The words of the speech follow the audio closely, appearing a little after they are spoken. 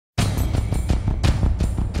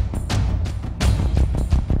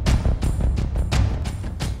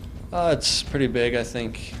It's pretty big, I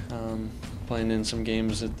think. Playing in some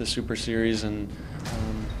games at the Super Series and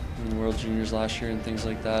in World Juniors last year and things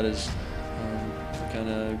like that is kind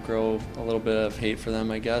of grow a little bit of hate for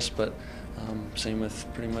them, I guess. But same with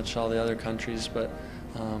pretty much all the other countries. But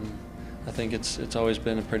I think it's always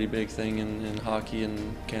been a pretty big thing in hockey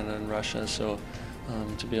in Canada and Russia. So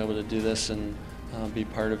to be able to do this and be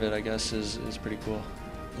part of it, I guess, is pretty cool.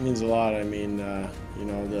 It means a lot. I mean, you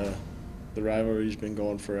know, the rivalry's been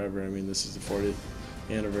going forever. I mean, this is the 40th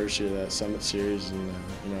anniversary of that Summit Series, and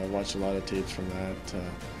you know, I watched a lot of tapes from that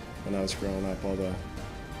when I was growing up, all the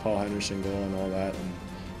Paul Henderson goal and all that. And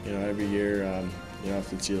you know, every year, you know,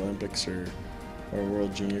 if it's the Olympics or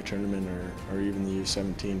World Junior Tournament or even the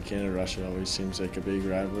U17, Canada-Russia always seems like a big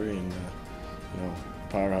rivalry, and you know,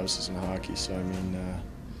 powerhouses in hockey. So I mean,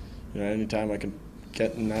 you know, anytime I can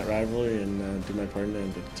get in that rivalry and do my part in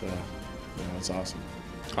it, you know, it's awesome.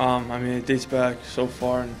 I mean, it dates back so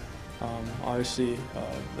far, and obviously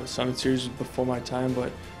the Summit Series was before my time,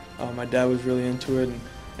 but my dad was really into it,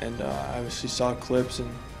 and I obviously saw clips and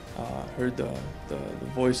heard the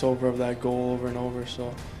voiceover of that goal over and over.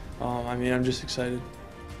 So, I mean, I'm just excited.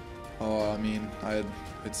 Oh, I mean,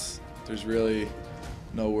 there's really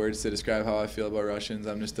no words to describe how I feel about Russians.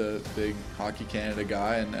 I'm just a big Hockey Canada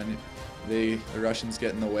guy, and the Russians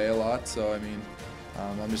get in the way a lot. So I mean,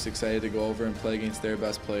 I'm just excited to go over and play against their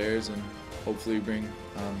best players and hopefully bring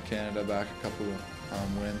Canada back a couple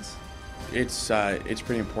of wins. It's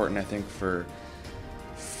pretty important, I think, for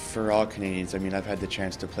all Canadians. I mean, I've had the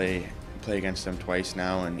chance to play against them twice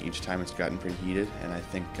now, and each time it's gotten pretty heated. And I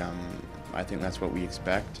think that's what we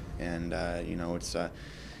expect. And you know, it's a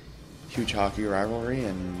huge hockey rivalry,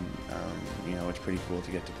 and you know, it's pretty cool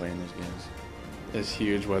to get to play in those games. It's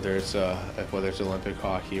huge, whether it's Olympic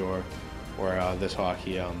hockey or this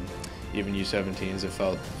hockey. Even U17s, it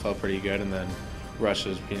felt pretty good, and then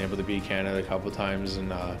Russia's being able to beat Canada a couple times in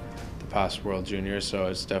the past World Juniors. So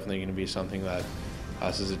it's definitely going to be something that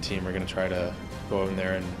us as a team are going to try to go in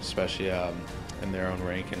there, and especially in their own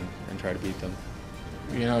rink, and try to beat them.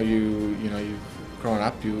 You know, you've grown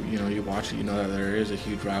up. You know, you watch it. You know that there is a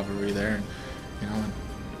huge rivalry there, and you know,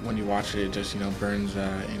 when you watch it, it just burns.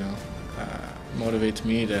 Motivates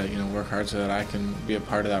me to work hard so that I can be a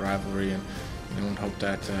part of that rivalry, and and hope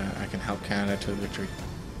that I can help Canada to a victory.